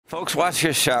Folks, watch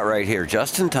this shot right here.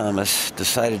 Justin Thomas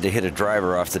decided to hit a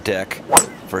driver off the deck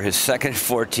for his second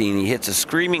 14. He hits a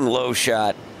screaming low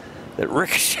shot that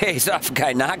ricochets off a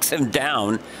guy, knocks him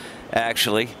down,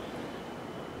 actually.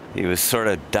 He was sort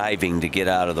of diving to get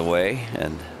out of the way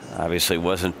and obviously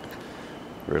wasn't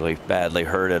really badly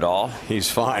hurt at all.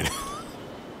 He's fine.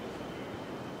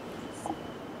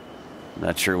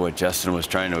 Not sure what Justin was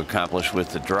trying to accomplish with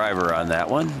the driver on that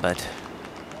one, but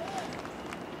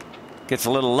gets a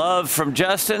little love from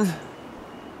Justin.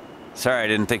 Sorry, I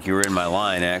didn't think you were in my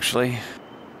line, actually.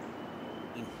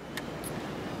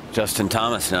 Justin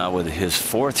Thomas now with his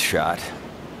fourth shot.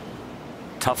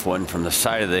 Tough one from the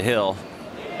side of the hill.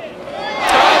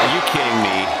 Are you kidding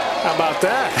me? How about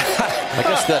that? I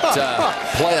guess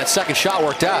that play, that second shot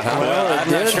worked out. Huh? Well, I'm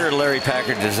not sure Larry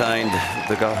Packard designed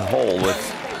the hole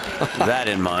with that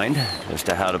in mind as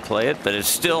to how to play it, but it's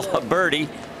still a birdie.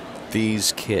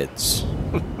 These kids.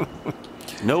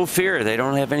 No fear. They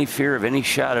don't have any fear of any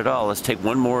shot at all. Let's take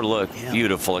one more look. Yeah.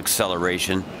 Beautiful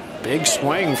acceleration. Big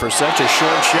swing for such a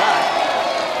short shot.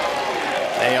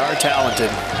 They are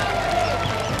talented.